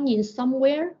strong in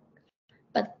somewhere,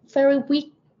 but very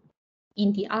weak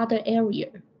in the other area.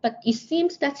 But it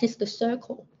seems that is the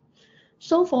circle.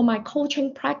 So for my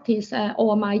coaching practice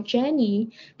or my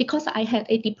journey, because I had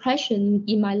a depression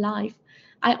in my life,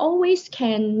 I always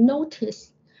can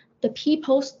notice the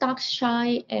people's dark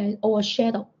side or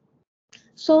shadow.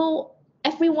 So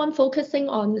everyone focusing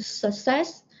on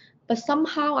success, but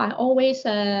somehow I always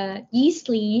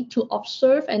easily to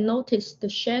observe and notice the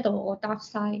shadow or dark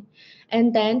side,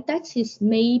 and then that is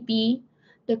maybe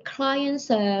the client's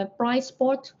bright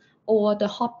spot or the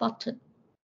hot button,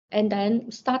 and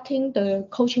then starting the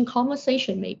coaching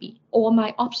conversation maybe or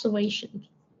my observation.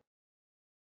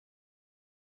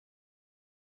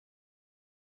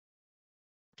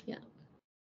 Yeah.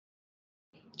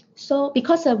 So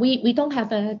because we don't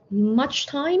have much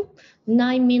time,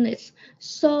 9 minutes.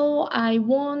 So I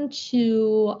want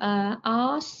to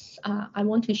I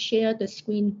want to share the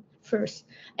screen first.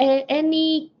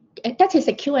 Any that is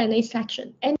a Q&A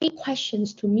section. Any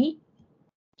questions to me?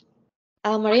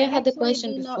 Maria had the actually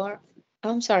question do not. before. Oh,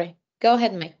 I'm sorry. Go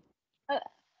ahead, May.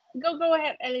 Go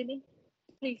ahead, Eleni,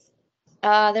 please.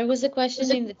 There was a question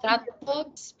in the chat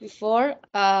box before.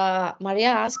 Maria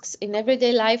asks, in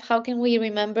everyday life, how can we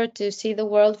remember to see the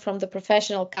world from the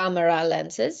professional camera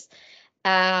lenses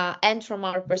and from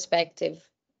our perspective?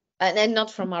 And not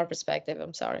from our perspective,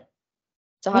 I'm sorry.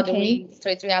 So how do we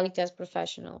treat reality as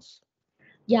professionals?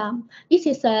 Yeah, it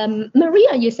is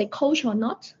Maria is a coach or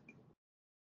not?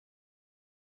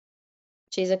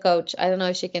 She's a coach. I don't know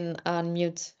if she can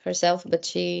unmute herself, but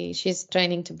she's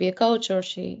training to be a coach, or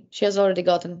she has already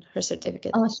gotten her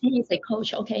certificate. She is a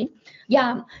coach. Okay.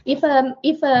 Yeah. If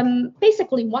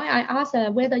basically why I ask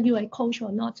whether you are a coach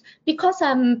or not, because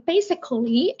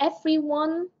basically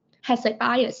everyone has a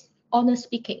bias. Honest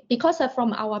speaking, because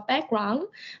from our background,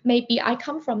 maybe I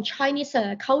come from Chinese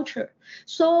culture,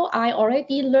 so I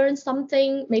already learned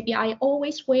something. Maybe I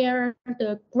always wear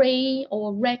the gray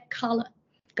or red color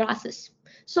glasses.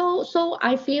 So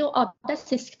I feel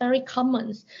that is very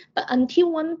common. But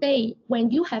until one day when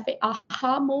you have an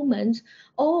aha moment,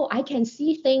 oh, I can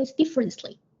see things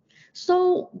differently.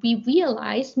 So we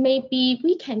realize maybe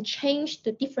we can change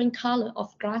the different color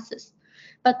of glasses.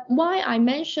 But why I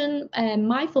mention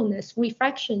mindfulness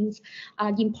reflections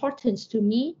are important to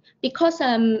me, because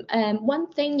one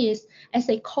thing is, as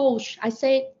a coach, I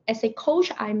say as a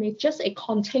coach I'm just a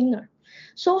container.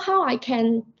 So how I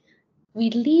can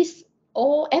release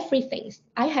all everything.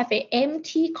 I have an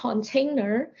empty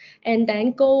container and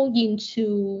then go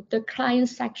into the client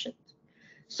section.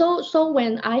 So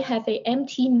when I have an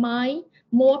empty mind,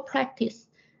 more practice,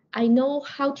 I know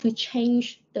how to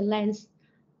change the lens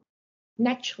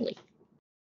naturally.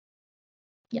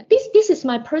 Yeah, this is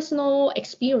my personal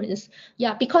experience.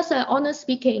 Yeah, because honest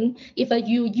speaking, if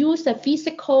you use the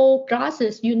physical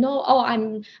glasses, you know, oh,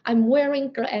 I'm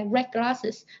wearing red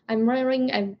glasses, I'm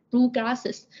wearing blue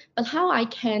glasses. But how I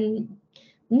can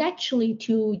naturally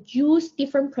to use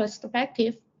different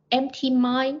perspective, empty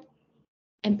mind,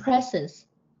 and presence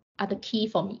are the key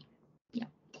for me. Yeah,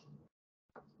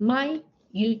 my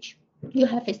you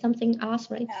have something else,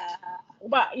 right?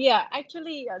 But yeah,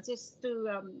 actually, just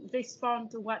to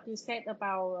respond to what you said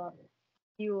about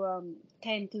you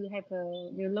tend to have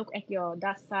a you look at your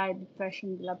dark side,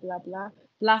 depression, blah blah blah,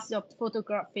 plus your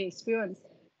photography experience.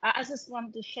 I just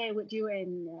want to share with you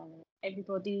and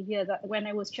everybody here that when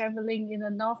I was traveling in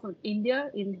the north of India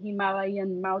in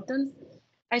Himalayan mountains,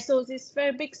 I saw this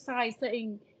very big sign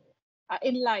saying,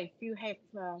 in life you have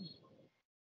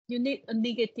you need a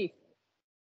negative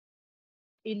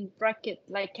in bracket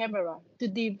like camera to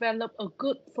develop a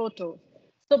good photo.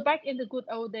 So back in the good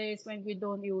old days when we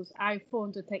don't use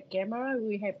iPhone to take camera,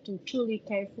 we have to truly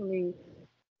carefully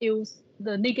use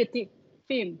the negative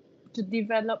film to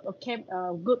develop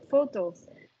good photos.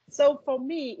 So for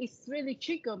me, it's really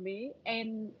triggered me.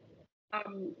 And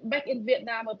back in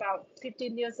Vietnam about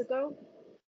 15 years ago,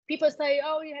 people say,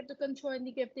 "Oh, you have to control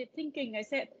negative thinking." I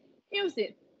said, use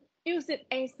it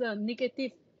as a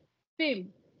negative film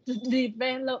to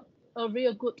develop a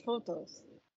real good photos.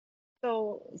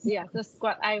 So yeah, that's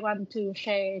what I want to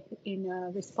share in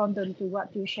responding to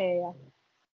what you share.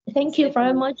 Thank you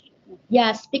very much.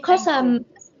 Yes, because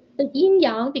the yin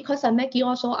yang, because Maggie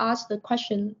also asked the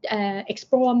question,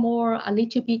 explore more a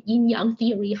little bit yin yang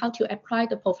theory, how to apply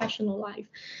the professional life,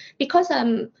 because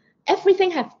everything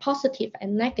have positive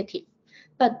and negative,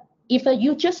 but if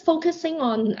you just focusing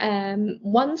on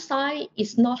one side,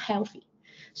 it's not healthy.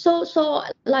 So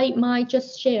like my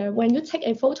just share, when you take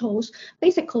a photos,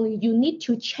 basically you need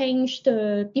to change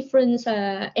the different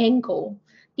angle,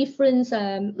 different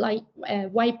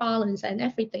white balance and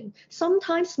everything.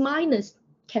 Sometimes minus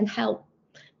can help.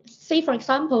 Say for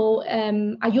example,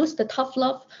 I use the tough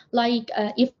love, like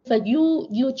if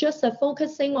you just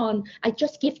focusing on, I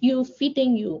just give you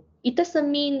feeding you, it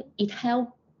doesn't mean it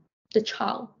help the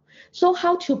child. So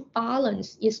how to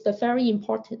balance is the very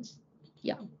important.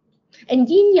 Yeah. And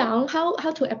yin yang, how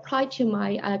to apply to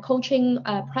my coaching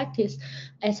practice,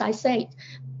 as I said,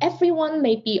 everyone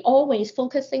may be always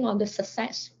focusing on the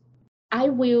success. I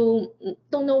will,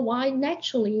 don't know why,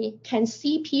 naturally can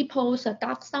see people's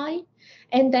dark side,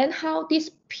 and then how these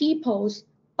people's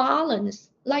balance,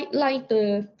 like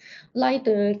the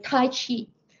Tai Chi.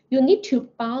 You need to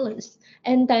balance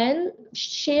and then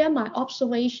share my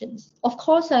observations. Of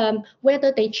course,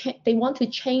 whether they want to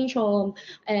change or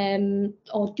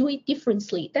do it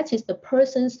differently, that is the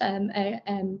person's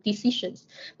decisions.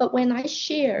 But when I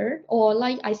share, or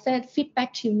like I said,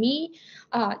 feedback to me,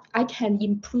 I can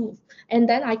improve, and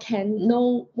then I can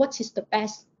know what is the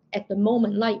best at the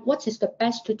moment, like what is the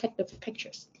best to take the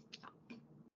pictures.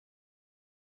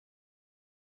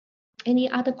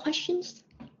 Any other questions?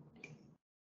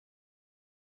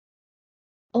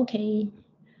 Okay,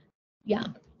 yeah.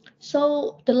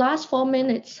 So the last 4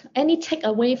 minutes, any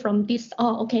takeaway from this?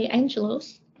 Oh, okay,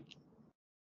 Angelos.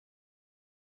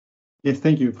 Yes,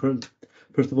 thank you.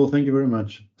 First of all, thank you very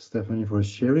much, Stephanie, for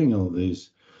sharing all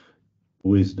this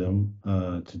wisdom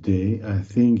today. I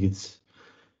think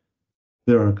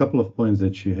there are a couple of points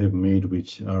that you have made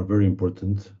which are very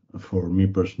important for me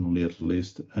personally, at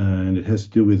least, and it has to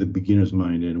do with the beginner's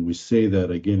mind. And we say that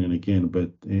again and again,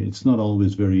 but it's not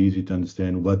always very easy to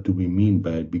understand what do we mean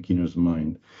by beginner's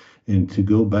mind. And to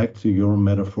go back to your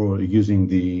metaphor, using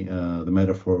the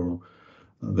metaphor,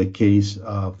 the case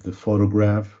of the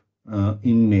photograph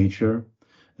in nature.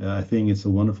 I think it's a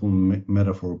wonderful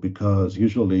metaphor, because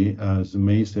usually, as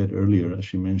May said earlier,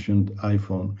 she mentioned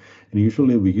iPhone, and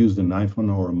usually we use an iPhone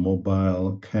or a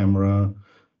mobile camera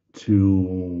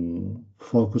to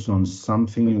focus on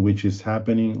something which is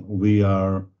happening. We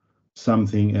are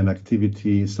something, an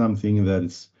activity, something that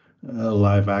is a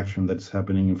live action that's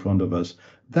happening in front of us.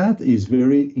 That is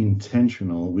very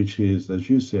intentional, which is, as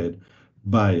you said,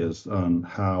 bias on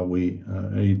how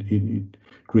it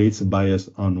creates a bias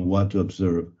on what to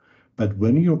observe. But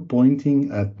when you're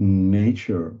pointing at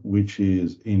nature, which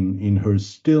is in her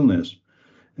stillness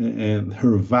and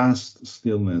her vast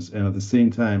stillness, and at the same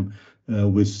time,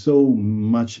 with so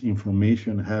much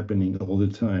information happening all the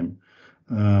time,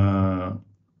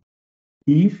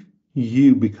 if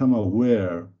you become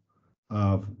aware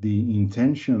of the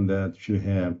intention that you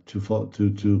have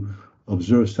to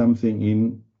observe something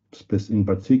in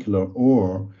particular,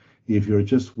 or if you're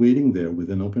just waiting there with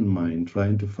an open mind,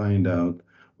 trying to find out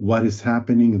what is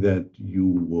happening that you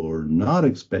were not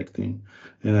expecting,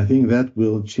 and I think that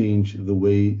will change the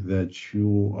way that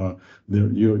you are,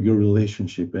 your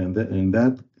relationship, and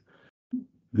that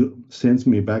sends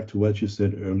me back to what you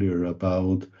said earlier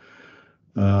about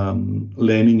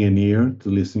lending an ear to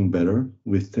listen better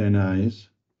with 10 eyes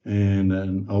and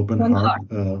an open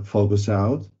heart, focus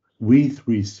out with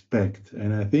respect.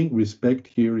 And I think respect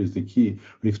here is the key.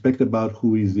 Respect about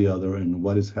who is the other and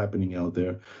what is happening out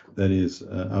there that is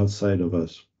outside of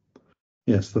us.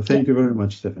 Yes, so thank you very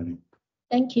much, Stephanie.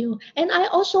 Thank you. And I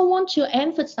also want to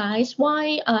emphasize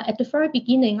why at the very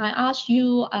beginning I asked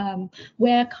you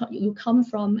where you come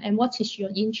from and what is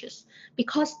your interest,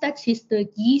 because that is the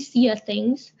easier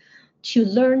things to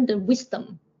learn the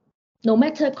wisdom, no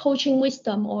matter coaching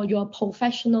wisdom or your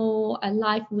professional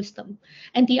life wisdom.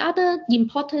 And the other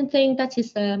important thing that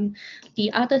is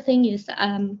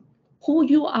who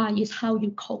you are is how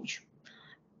you coach.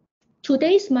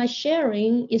 Today's my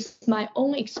sharing is my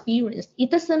own experience. It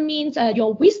doesn't mean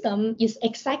your wisdom is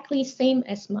exactly same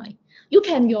as mine. You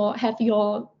can have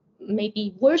your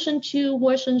maybe version 2,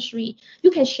 version 3. You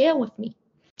can share with me.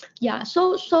 Yeah.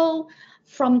 So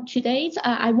from today's,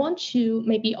 I want to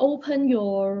maybe open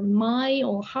your mind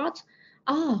or heart.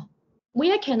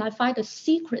 Where can I find the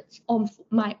secrets of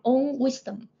my own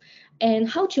wisdom, and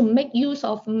how to make use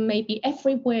of maybe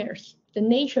everywhere the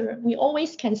nature. We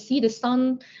always can see the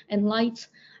sun and light.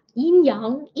 Yin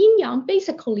yang,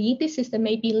 basically this is the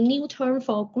maybe new term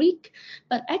for Greek,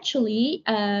 but actually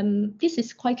this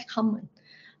is quite common.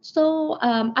 So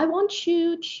I want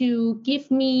you to give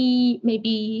me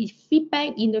maybe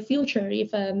feedback in the future,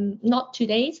 if not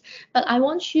today's, but I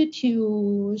want you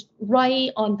to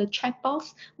write on the chat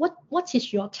box what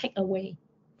is your takeaway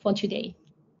for today.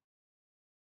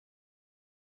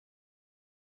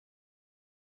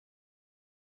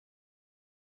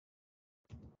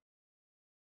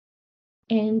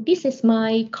 And this is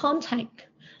my contact.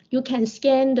 You can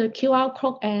scan the QR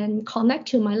code and connect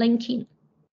to my LinkedIn.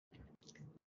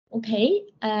 Okay,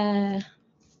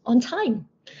 on time.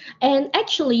 And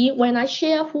actually, when I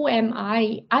share who am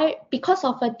I because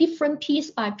of a different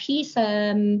piece by piece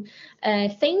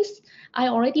things, I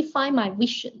already find my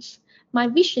visions. My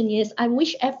vision is I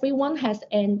wish everyone has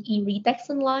an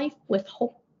iridescent life with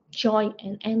hope, joy,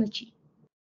 and energy.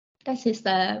 That is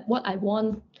what I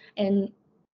want. And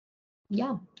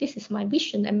yeah, this is my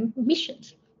vision and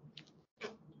missions.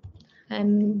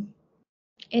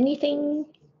 Anything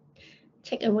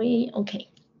take away? Okay.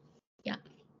 Yeah.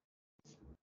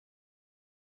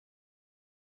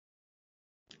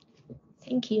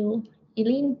 Thank you.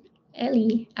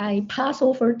 Ellie, I pass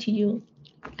over to you.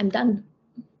 I'm done.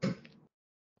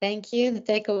 Thank you. The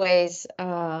takeaways,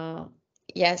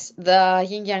 yes, the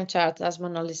yin yang chart, as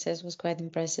Manoli says, was quite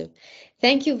impressive.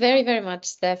 Thank you very, very much,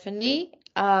 Stephanie.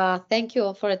 Thank you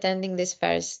all for attending this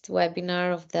first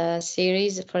webinar of the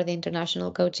series for the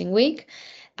International Coaching Week.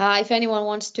 If anyone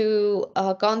wants to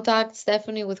contact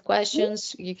Stephanie with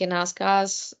questions, you can ask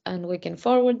us and we can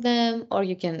forward them, or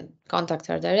you can contact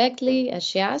her directly as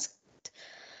she asked.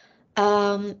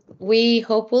 We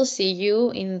hope we'll see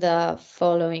you in the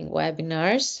following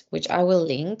webinars, which I will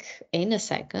link in a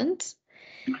second.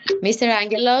 Mr.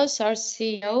 Angelos, our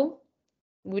CEO,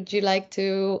 would you like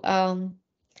to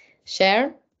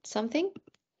share something?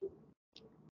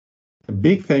 A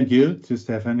big thank you to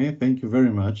Stephanie. Thank you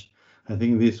very much. I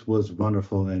think this was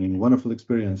wonderful and a wonderful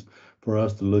experience for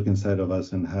us to look inside of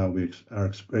us and how we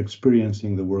are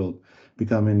experiencing the world.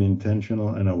 Becoming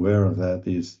intentional and aware of that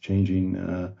is changing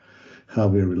how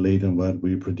we relate and what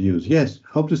we produce. Yes,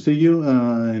 hope to see you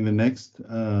in the next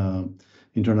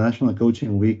International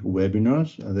Coaching Week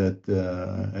webinars. That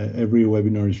every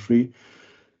webinar is free.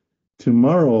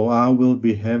 Tomorrow, I will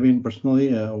be having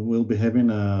we'll be having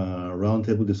a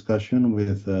roundtable discussion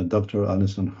with Dr.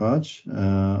 Alison Hodge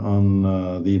on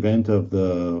the event of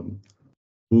the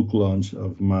book launch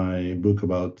of my book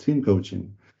about team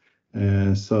coaching.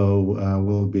 And so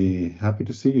we'll be happy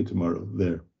to see you tomorrow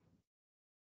there.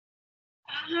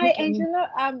 Hi,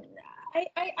 Angela. I'm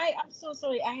so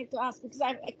sorry. I had to ask because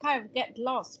I kind of get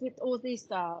lost with all these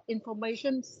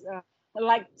informations.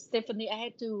 Like Stephanie, I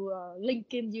had to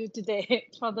link in you today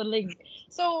for the link.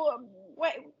 So,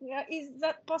 is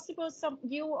that possible? Some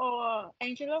you or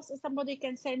Angela or somebody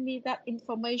can send me that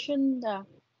information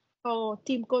for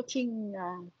team coaching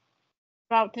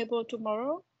roundtable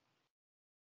tomorrow.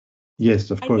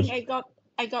 Yes, of course. I think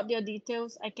I got your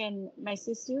details. I can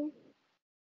message you.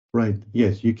 Right.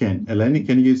 Yes, you can. Eleni,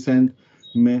 can you send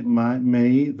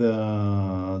May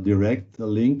the direct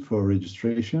link for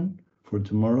registration for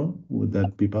tomorrow? Would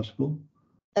that be possible?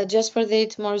 Just for the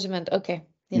tomorrow's event. Okay.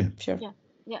 Yeah, sure.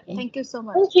 Yeah. Thank you so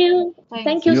much. Thank you. Thanks.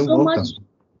 Thank you You're so welcome. much.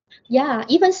 Yeah,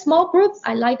 even small group,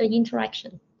 I like the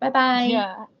interaction. Bye bye.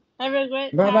 Yeah. Have a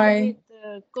great Bye-bye. time with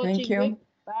the coaching Thank you. week.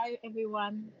 Bye,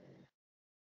 everyone.